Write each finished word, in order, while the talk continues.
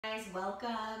Guys, welcome.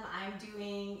 I'm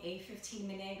doing a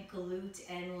 15-minute glute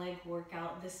and leg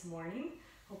workout this morning.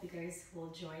 Hope you guys will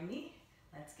join me.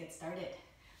 Let's get started.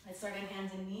 Let's start on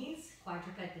hands and knees,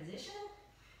 quadruped position.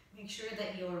 Make sure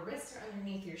that your wrists are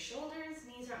underneath your shoulders,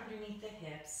 knees are underneath the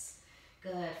hips.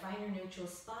 Good. Find your neutral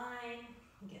spine.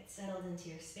 Get settled into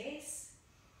your space.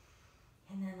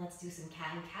 And then let's do some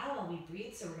cat and cow while we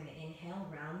breathe. So we're going to inhale,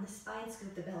 round the spine,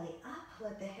 scoop the belly up,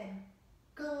 let the head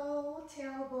go,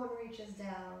 tailbone reaches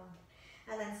down,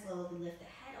 and then slowly lift the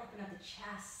head, open up the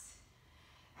chest,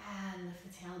 and lift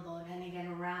the tailbone, and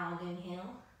again round,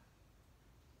 inhale,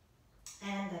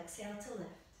 and exhale to lift.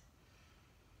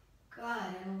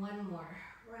 Good, and one more,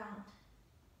 round,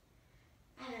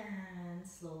 and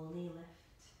slowly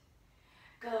lift.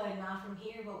 Good, now from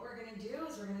here what we're going to do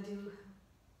is we're going to do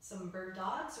some bird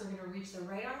dogs. We're going to reach the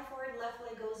right arm forward, left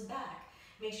leg goes back.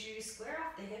 Make sure you square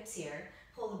off the hips here.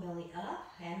 Pull the belly up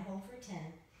and hold for 10,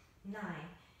 9,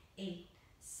 8,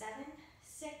 7,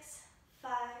 6,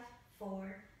 5,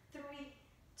 4, 3,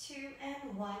 2,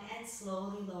 and 1. And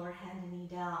slowly lower hand and knee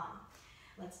down.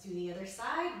 Let's do the other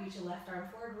side. Reach the left arm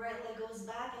forward, right leg goes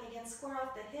back. And again, square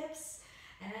off the hips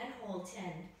and hold 10,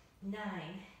 9,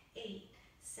 8,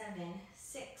 7,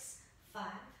 6, 5,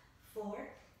 4,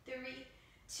 3,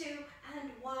 2, and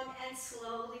 1. And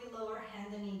slowly lower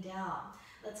hand and knee down.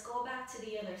 Let's go back to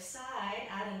the other side,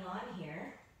 adding on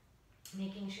here,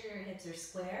 making sure your hips are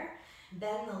square.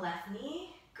 Bend the left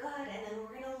knee, good, and then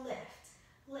we're gonna lift,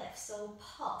 lift. So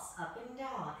pulse up and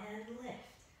down, and lift,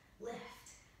 lift,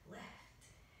 lift.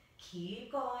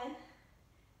 Keep going,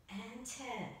 and 10,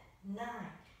 9,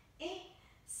 8,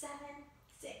 7,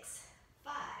 6,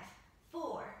 5,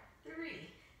 4, 3,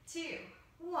 2,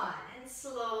 1, and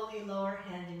slowly lower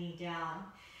hand and knee down.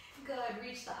 Good,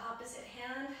 reach the opposite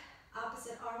hand.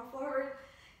 Opposite arm forward,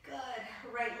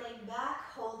 good, right leg back,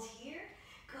 hold here,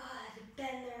 good,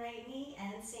 bend the right knee,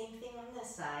 and same thing on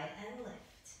this side, and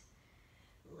lift,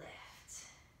 lift,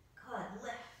 good,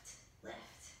 lift, lift,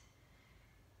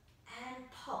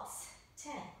 and pulse,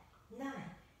 10, 9,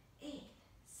 8,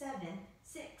 7,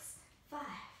 6, 5,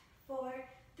 4,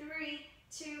 3,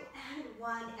 2, and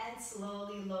 1, and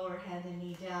slowly lower hand and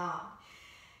knee down.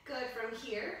 Good, from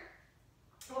here,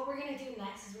 what we're going to do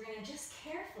next is we're going to just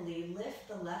carefully lift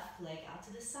the left leg out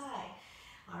to the side.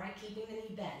 All right, keeping the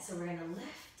knee bent. So we're going to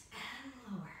lift and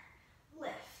lower.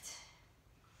 Lift,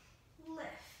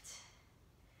 lift,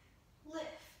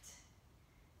 lift.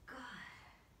 Good.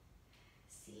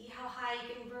 See how high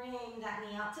you can bring that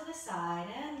knee out to the side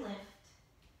and lift.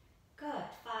 Good.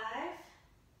 5,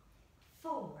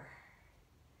 4,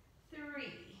 3,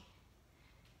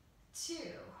 2,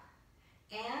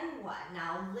 and 1.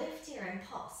 Now lift here and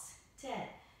pulse. 10,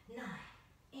 9,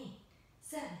 8,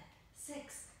 7,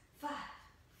 6, 5,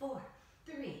 4,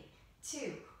 3,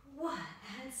 2, 1.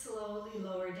 And slowly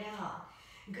lower down.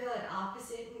 Good.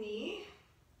 Opposite knee.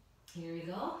 Here we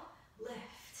go.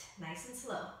 Lift. Nice and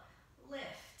slow.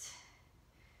 Lift.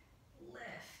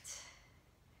 Lift.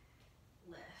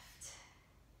 Lift.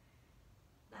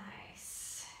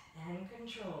 Nice. And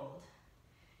controlled.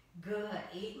 Good.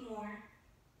 8 more.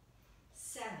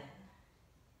 7,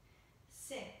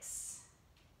 6,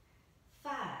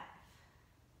 5,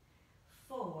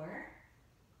 4,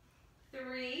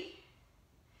 3,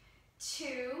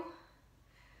 2,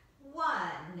 1.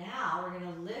 Now we're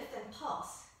going to lift and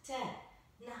pulse. 10,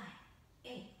 9,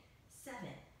 8, 7,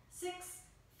 6,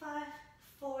 5,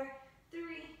 4, 3,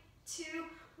 2,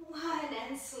 1.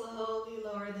 And slowly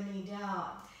lower the knee down.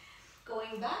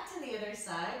 Going back to the other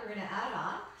side, we're going to add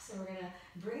on. So we're going to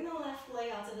bring the left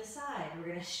leg out to the side. We're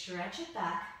going to stretch it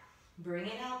back, bring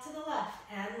it out to the left,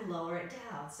 and lower it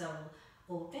down. So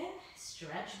open,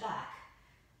 stretch back,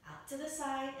 out to the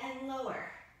side and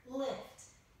lower. Lift,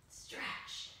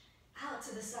 stretch, out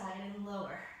to the side and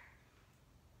lower.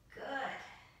 Good.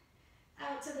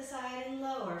 Out to the side and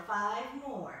lower. 5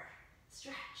 more.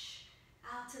 Stretch,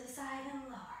 out to the side and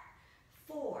lower.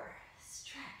 4,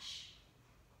 stretch,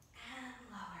 and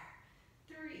lower.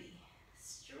 3,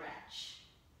 stretch,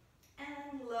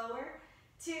 and lower.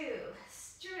 2,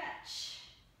 stretch,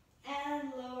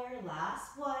 and lower.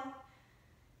 Last one.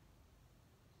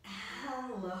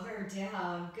 And lower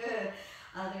down. Good.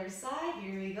 Other side,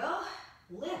 here we go.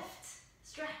 Lift,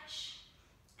 stretch,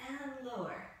 and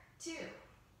lower. 2,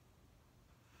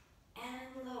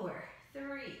 and lower.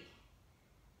 3,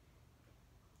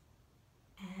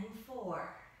 and 4.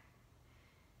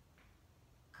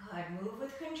 Good. Move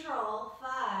with control.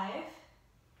 5.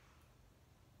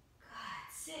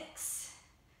 Good. 6.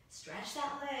 Stretch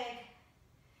that leg.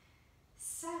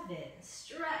 7.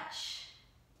 Stretch.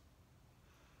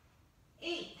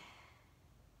 8.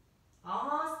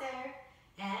 Almost there.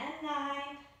 And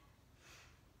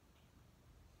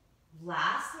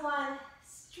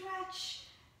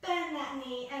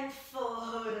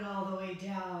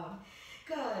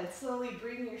slowly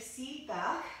bring your seat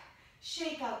back,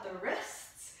 shake out the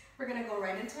wrists. We're gonna go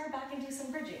right into our back and do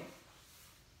some bridging.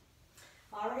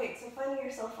 All right, so finding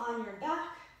yourself on your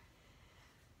back,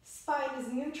 spine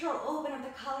is neutral, open up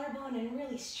the collarbone and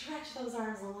really stretch those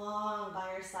arms long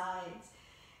by your sides.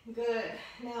 Good.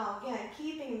 Now, again,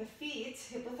 keeping the feet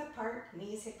hip width apart,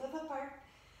 knees hip width apart,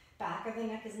 back of the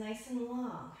neck is nice and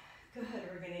long. Good.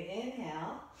 We're going to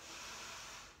inhale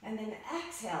and then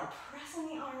exhale. Press on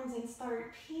the arms and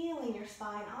start peeling your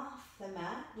spine off the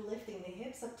mat, lifting the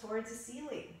hips up towards the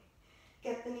ceiling.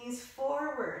 Get the knees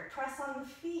forward. Press on the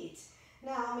feet.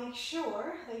 Now, make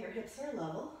sure that your hips are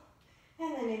level.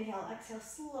 And then inhale, exhale,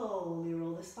 slowly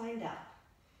roll the spine down.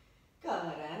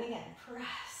 Good. And again,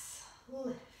 press,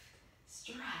 lift,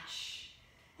 stretch,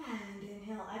 and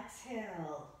inhale,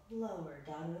 exhale, lower,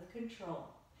 down with control.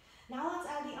 Now let's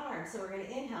add the arms. So we're going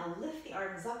to inhale, lift the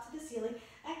arms up to the ceiling.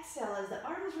 Exhale as the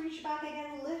arms reach back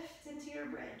again, lift into your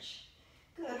bridge.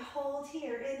 Good, hold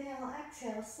here, inhale,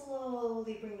 exhale,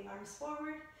 slowly bring the arms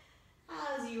forward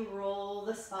as you roll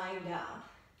the spine down.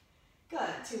 Good,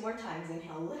 2 more times,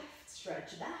 inhale, lift,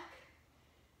 stretch back.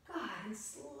 Good, and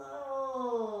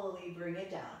slowly bring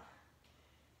it down.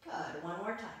 Good, 1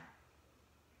 more time.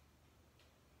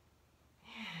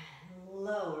 And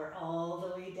lower all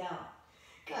the way down.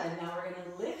 Good, now we're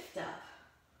going to lift up.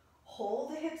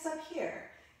 Hold the hips up here.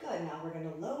 Good, now we're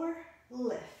going to lower,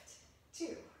 lift. 2,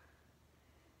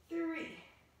 3,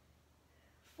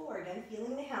 4. Again,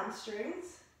 feeling the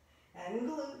hamstrings and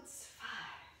glutes. 5.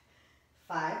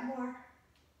 5 more.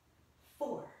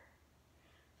 4,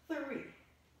 3,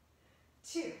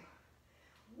 2,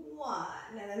 1.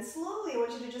 And then slowly I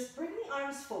want you to just bring the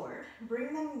arms forward,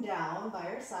 bring them down by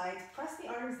your sides, press the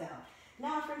arms down.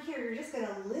 Now from here, you're just going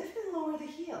to lift and lower the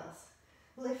heels.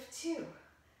 Lift 2,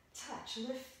 touch,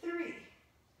 lift 3,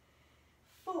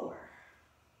 4,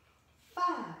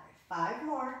 5, 5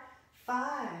 more,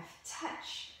 5,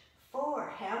 touch, 4,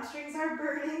 hamstrings are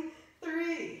burning,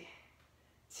 3,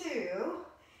 2,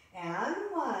 and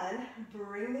 1.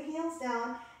 Bring the heels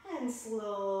down and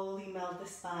slowly melt the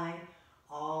spine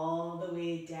all the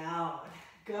way down.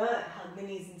 Good. Hug the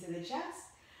knees into the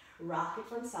chest. Rock it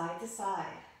from side to side.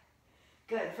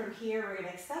 Good. From here, we're going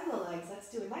to extend the legs. Let's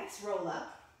do a nice roll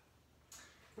up.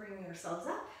 Bring yourselves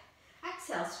up.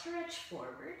 Exhale, stretch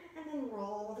forward, and then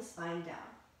roll the spine down.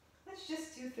 Let's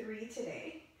just do 3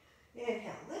 today.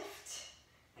 Inhale, lift.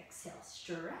 Exhale,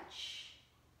 stretch.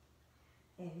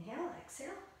 Inhale, exhale.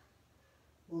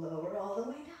 Lower all the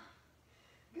way down.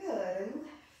 Good, and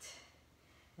lift.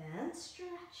 And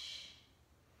stretch.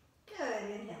 Good,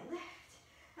 inhale, lift.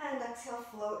 And exhale,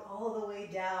 float all the way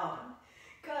down.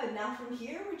 Good, now from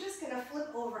here, we're just gonna flip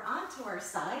over onto our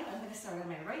side. I'm gonna start on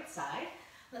my right side.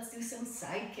 Let's do some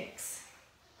side kicks.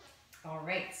 All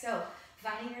right, so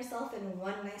finding yourself in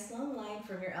one nice long line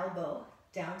from your elbow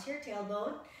down to your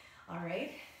tailbone. All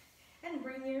right, and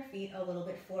bring your feet a little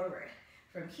bit forward.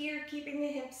 From here, keeping the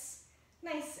hips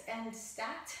nice and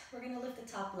stacked, we're gonna lift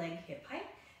the top leg hip height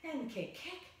and kick,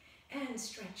 and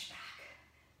stretch back.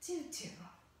 2, 2.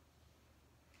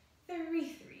 3,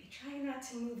 3. Try not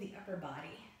to move the upper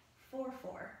body. 4,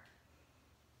 4.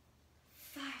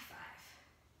 5, 5.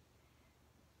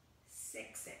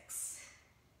 6, 6.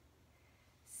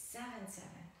 7, 7.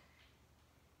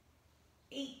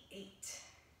 8, 8.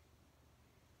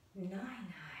 9, 9.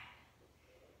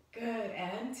 Good,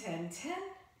 and 10, 10.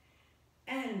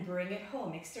 And bring it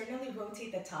home. Externally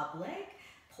rotate the top leg.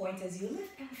 Point as you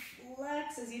lift and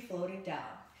flex as you float it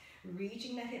down.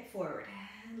 Reaching that hip forward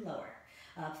and lower.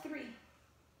 Up 3.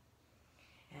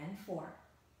 And 4.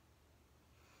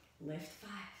 Lift 5.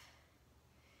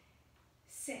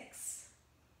 6.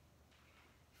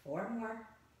 4 more.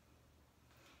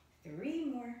 3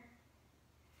 more.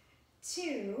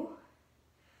 2.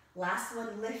 Last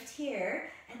one, lift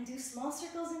here and do small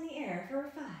circles in the air for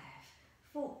 5,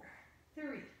 4, 3,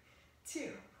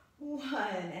 2, 1,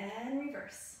 and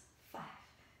reverse. 5,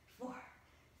 4,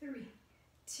 3,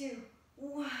 2,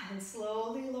 1.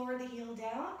 Slowly lower the heel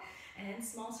down and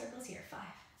small circles here. 5,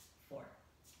 4,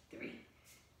 3,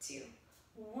 2,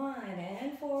 1,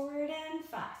 and forward and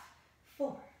 5,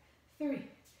 4, 3,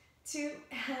 2,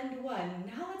 and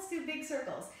 1. Now let's do big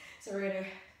circles. So we're gonna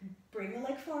bring the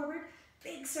leg forward,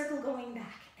 big circle going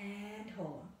back and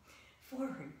home.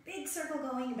 Forward, big circle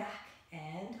going back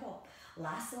and home.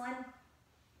 Last one.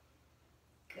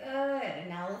 Good.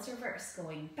 Now let's reverse.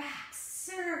 Going back,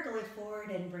 circle it forward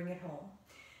and bring it home.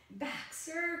 Back,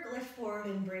 circle it forward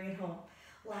and bring it home.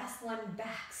 Last one,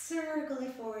 back, circle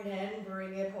it forward and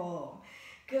bring it home.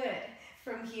 Good.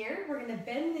 From here, we're going to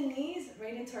bend the knees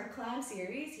right into our climb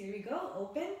series. Here we go.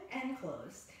 Open and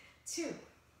close. 2,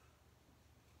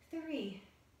 3,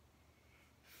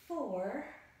 4,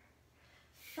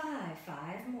 5.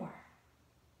 5 more.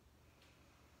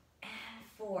 And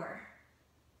 4,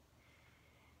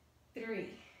 3,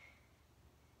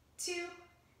 2,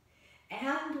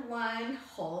 and 1.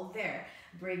 Hold there.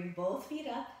 Bring both feet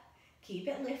up. Keep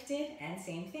it lifted, and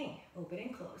same thing. Open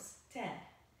and close. 10,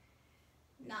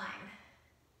 9,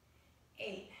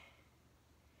 8,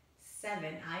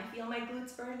 7. I feel my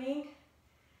glutes burning.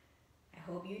 I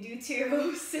hope you do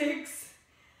too. 6,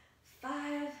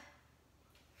 5,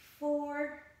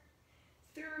 4,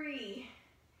 3,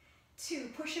 2.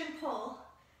 Push and pull.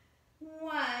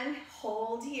 1.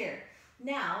 Hold here.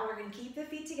 Now we're going to keep the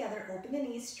feet together. Open the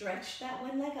knees. Stretch that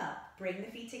one leg up. Bring the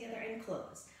feet together and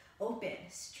close. Open.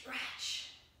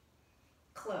 Stretch.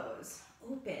 Close.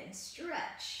 Open.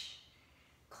 Stretch.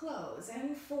 Close.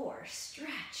 And 4.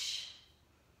 Stretch.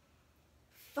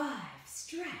 5.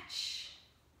 Stretch.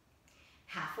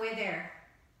 Halfway there.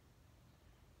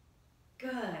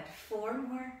 Good. 4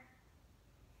 more.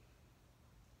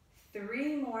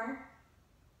 3 more.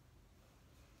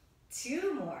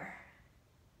 2 more.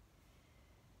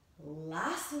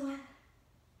 Last one.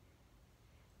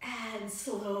 And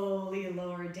slowly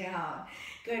lower down.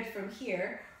 Good. From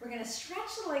here, we're going to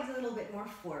stretch the legs a little bit more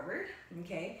forward.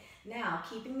 Okay. Now,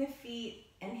 keeping the feet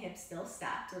and hips still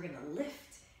stacked, we're going to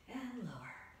lift and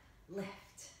lower.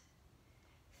 Lift.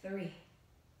 3,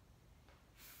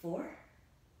 4,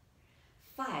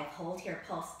 5. Hold here.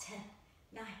 Pulse. 10,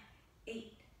 9,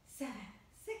 8, 7,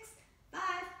 6, 5,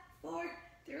 4,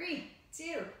 3,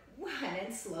 2, 1.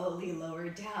 And slowly lower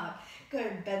down.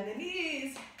 Good. Bend the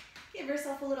knees. Give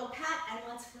yourself a little pat, and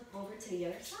let's flip over to the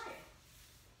other side.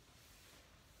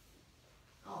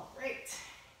 All right.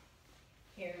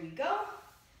 Here we go.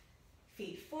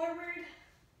 Feet forward.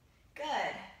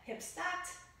 Good. Hips stacked.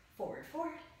 Forward,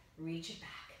 forward. Reach it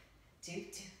back. 2,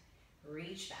 2.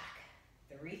 Reach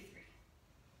back. 3, 3.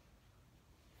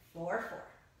 4, 4.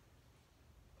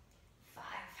 5,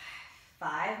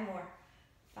 5. 5 more.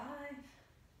 5.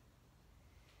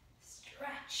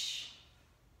 Stretch.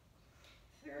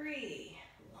 3.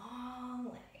 Long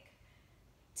leg.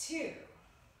 2.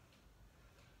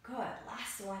 Good.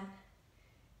 Last one.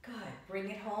 Good. Bring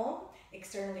it home.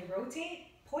 Externally rotate.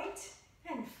 Point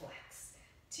and flex.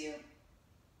 2,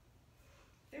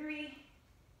 3,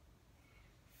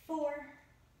 4,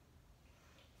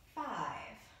 5.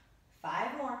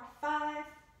 5 more. 5,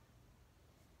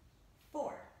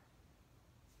 4,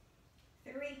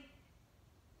 3,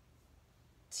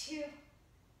 2,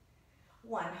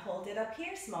 1. Hold it up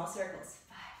here. Small circles.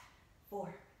 5,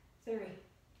 4, 3,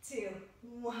 2,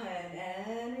 1.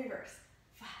 And reverse.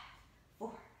 5,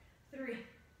 4, 3,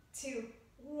 2,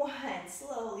 1.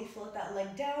 Slowly float that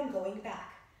leg down, going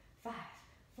back. 5,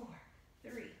 4,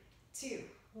 3, 2,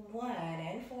 1.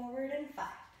 And forward, and 5,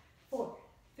 4,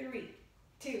 3,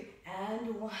 2,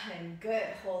 and 1. Good.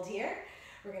 Hold here.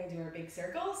 We're going to do our big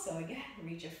circle. So again,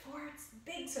 reach it forwards.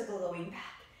 Big circle going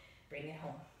back. Bring it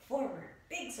home. Forward.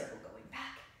 Big circle going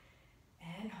back.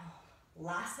 And home.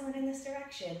 Last one in this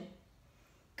direction.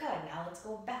 Good. Now let's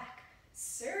go back.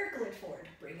 Circle it forward.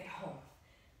 Bring it home.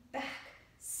 Back.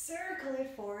 Circle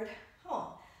it forward.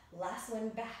 Home. Last one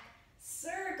back.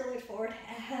 Circle it forward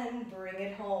and bring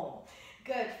it home.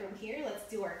 Good. From here, let's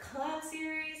do our clown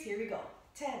series. Here we go.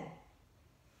 10,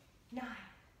 9,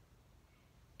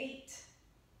 8,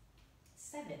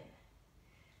 7,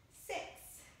 6,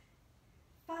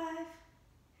 5,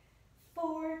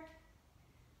 4,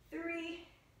 3,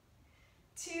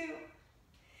 2,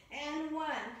 and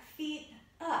 1. Feet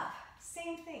up.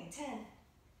 Same thing. 10,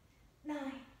 9,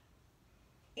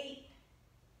 8,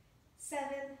 7,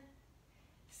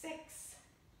 6,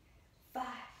 5,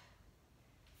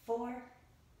 4,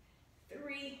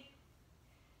 3,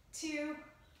 2,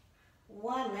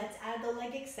 1. Let's add the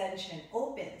leg extension.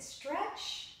 Open,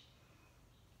 stretch,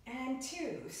 and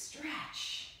 2.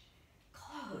 Stretch,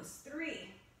 close. 3,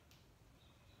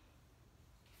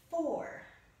 4,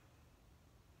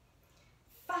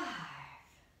 5,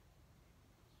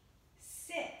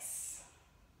 6,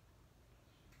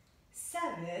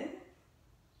 7,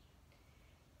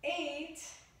 8,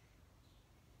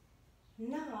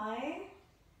 9,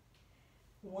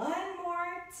 1 more,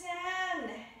 10,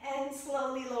 and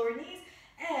slowly lower knees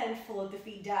and float the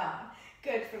feet down.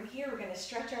 Good. From here, we're going to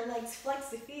stretch our legs, flex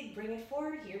the feet, bring it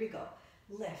forward. Here we go.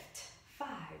 Lift. 5,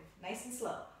 nice and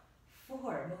slow.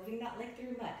 4, moving that leg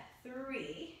through mud.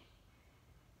 3,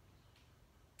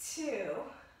 2,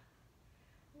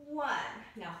 1.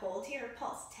 Now hold here,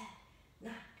 pulse. 10,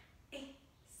 9, 8,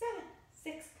 7,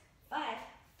 6, 5,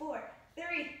 4, 3,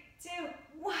 2,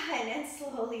 1. And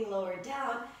slowly lower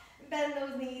down. Bend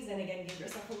those knees, and again, give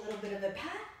yourself a little bit of a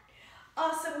pat.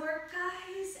 Awesome work,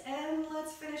 guys. And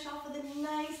let's finish off with a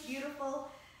nice, beautiful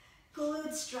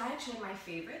glute stretch, one of my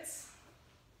favorites.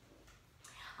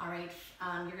 All right,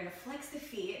 you're gonna flex the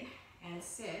feet and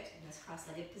sit in this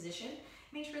cross-legged position.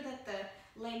 Make sure that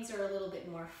the legs are a little bit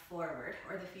more forward,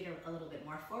 or the feet are a little bit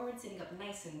more forward, sitting up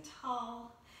nice and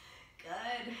tall.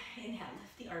 Good. Inhale,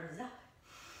 lift the arms up.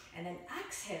 And then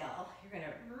exhale, you're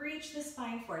gonna reach the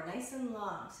spine forward, nice and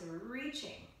long. So we're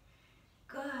reaching.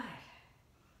 Good.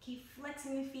 Keep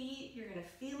flexing the feet. You're gonna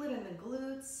feel it in the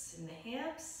glutes and the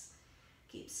hips.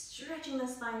 Keep stretching the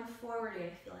spine forward. You're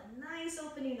gonna feel a nice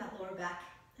opening in that lower back.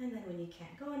 And then when you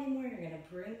can't go anymore, you're gonna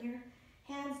bring your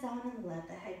hands down and let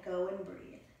the head go and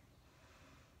breathe.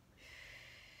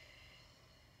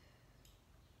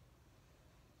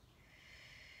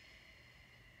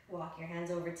 Walk your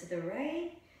hands over to the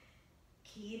right.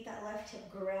 Keep that left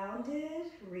hip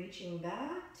grounded, reaching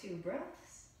back, 2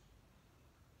 breaths.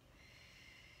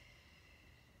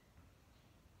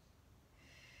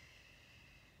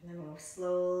 And then we'll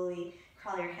slowly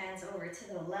crawl your hands over to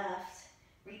the left.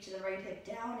 Reach the right hip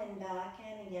down and back,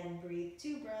 and again, breathe,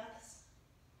 2 breaths.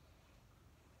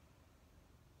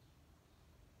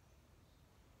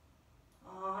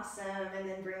 Awesome, and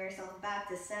then bring yourself back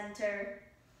to center.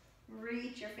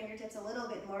 Reach your fingertips a little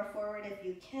bit more forward if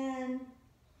you can.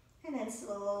 And then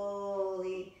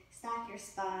slowly stack your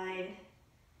spine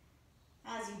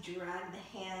as you drag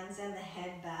the hands and the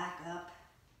head back up.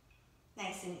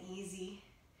 Nice and easy.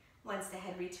 Once the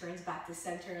head returns back to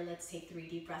center, let's take 3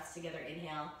 deep breaths together.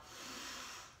 Inhale,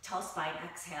 tall spine,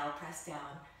 exhale, press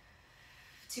down.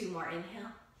 2 more, inhale.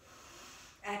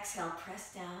 Exhale,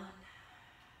 press down.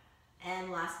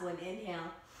 And last one,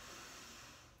 inhale.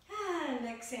 And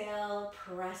exhale,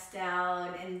 press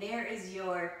down. And there is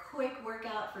your quick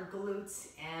workout for glutes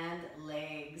and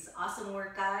legs. Awesome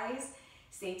work, guys.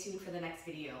 Stay tuned for the next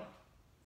video.